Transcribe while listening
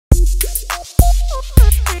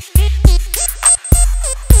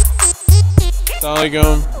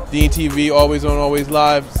Assalamualaikum. Deen TV, always on, always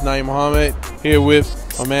live. It's Naeem Muhammad here with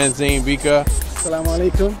my man Zain Bhikha.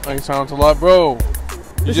 Assalamualaikum. Thanks a lot, bro.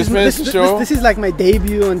 You just finished the show. This is like my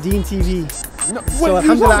debut on Deen TV. No, so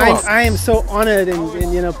alhamdulillah, I am so honored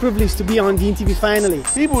and privileged to be on Deen TV finally.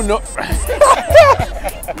 People know.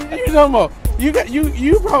 You know, Mo, you're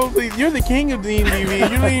the king of Deen TV.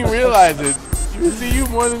 You don't even realize it. You see you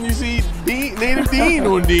more than you see Native Deen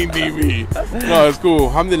on Deen TV. No, it's cool.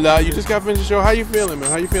 Alhamdulillah, you just got finished the show. How you feeling, man?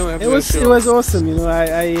 How you feeling after that show? It was awesome. You know,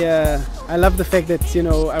 I love the fact that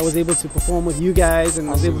I was able to perform with you guys, and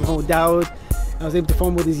I was able to perform with Dawood. I was able to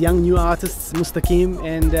perform with these young new artists, Mustaqim,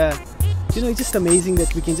 and it's just amazing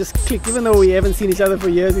that we can just click, even though we haven't seen each other for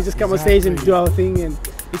years. We just come on stage and do our thing, and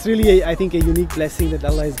it's really, I think, a unique blessing that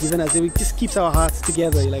Allah has given us. It just keeps our hearts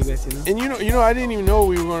together like that, And you know, I didn't even know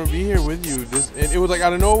we were going to be here with you. It was like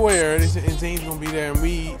out of nowhere, and Zane's going to be there,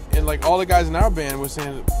 and like all the guys in our band were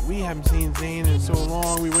saying, we haven't seen Zain in so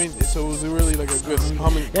long. We went, so it was really like a good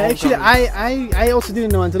humming. Yeah, actually, I also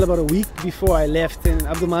didn't know until about a week before I left, and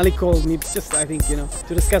Abdul Malik called me just, I think,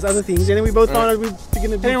 to discuss other things, and then we both found out we were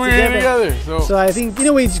going to be together. So I think,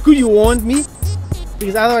 it's good you warned me,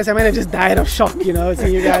 because otherwise I might have just died of shock, seeing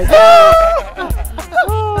you guys.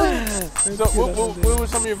 So what were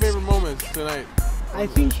some of your favorite moments tonight? I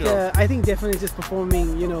think definitely just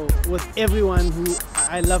performing, with everyone who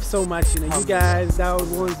I love so much, you guys, Dawood,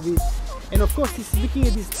 Wansby, and of course he's looking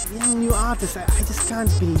at these young new artists. I just can't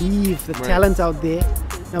believe the talent out there,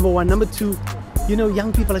 number one. Number two,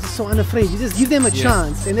 young people are just so unafraid. You just give them a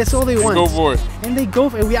chance, and that's all they want. Go for it. And they go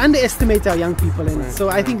for it. We underestimate our young people, and so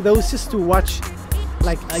I think those just to watch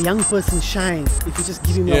like a young person shine, if you just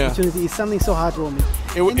give him the opportunity, is something so heartwarming.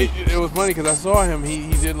 It was funny because I saw him. He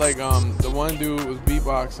did like the one dude was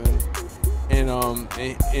beatboxing, and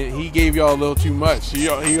he gave y'all a little too much.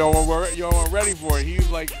 Y'all weren't ready for it. He was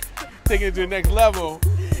like taking it to the next level.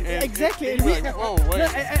 And exactly. And like, whoa, wait. No,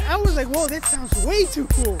 I was like, whoa, that sounds way too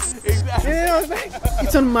cool. Exactly. And I was like,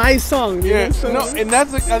 it's on my song. Yeah. No, and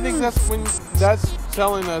that's I think that's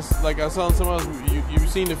telling us, like I was telling someone else, you've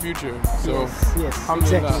seen the future. So yes,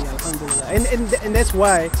 exactly. Alhamdulillah. And that's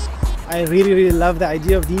why I really, really love the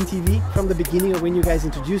idea of Deen TV from the beginning of when you guys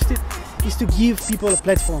introduced it, is to give people a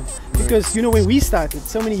platform. Because when we started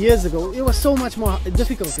so many years ago, it was so much more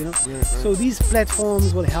difficult, So these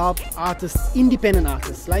platforms will help artists, independent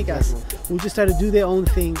artists like us, who just try to do their own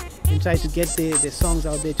thing and try to get their songs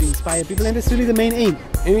out there to inspire people, and that's really the main aim.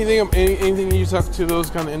 Anything you talk to those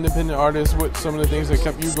kind of independent artists, what some of the things that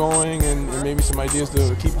kept you going, and maybe some ideas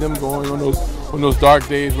to keep them going on those dark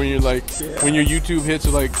days when you're like, when your YouTube hits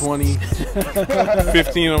are like 20,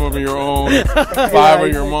 15 of them are your own, 5 are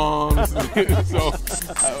your mom's. So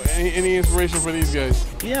any inspiration for these guys?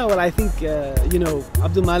 Yeah, well, I think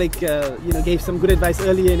Abdul Malik gave some good advice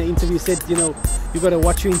earlier in the interview. Said you got to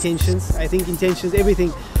watch your intentions. I think intentions,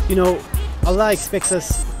 everything. Allah expects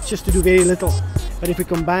us just to do very little, but if we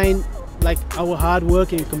combine like our hard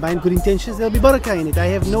work and we combine good intentions, there'll be barakah in it. I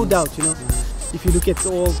have no doubt. If you look at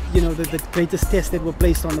all the greatest tests that were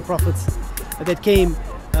placed on the prophets that came,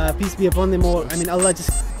 peace be upon them all. I mean, Allah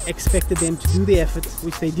just expected them to do the effort,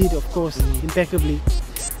 which they did, of course, impeccably.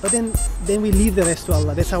 But then we leave the rest to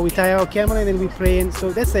Allah. That's how we tie our camera, and then we pray. And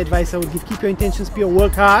so that's the advice I would give. Keep your intentions pure.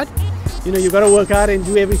 Work hard. You got to work hard and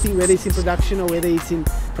do everything, whether it's in production or whether it's in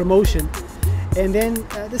promotion. And then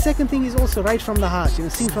the second thing is also write from the heart.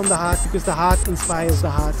 Sing from the heart, because the heart inspires the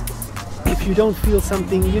heart. If you don't feel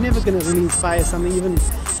something, you're never going to really inspire something. Even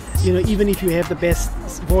if you have the best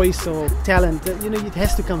voice or talent, it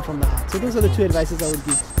has to come from the heart. So those are the two advices I would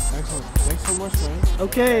give. Excellent. Thanks so much, man.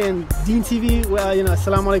 Okay, and Deen TV, well,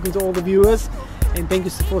 assalamu alaikum to all the viewers, and thank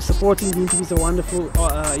you for supporting. Deen TV is a wonderful,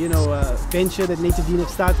 venture that Native Deen have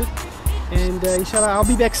started, and inshallah, I'll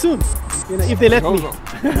be back soon, if they let me.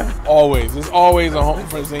 Always. There's always a home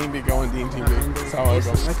for Zain Bhikha on Deen TV. That's how I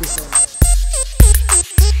go.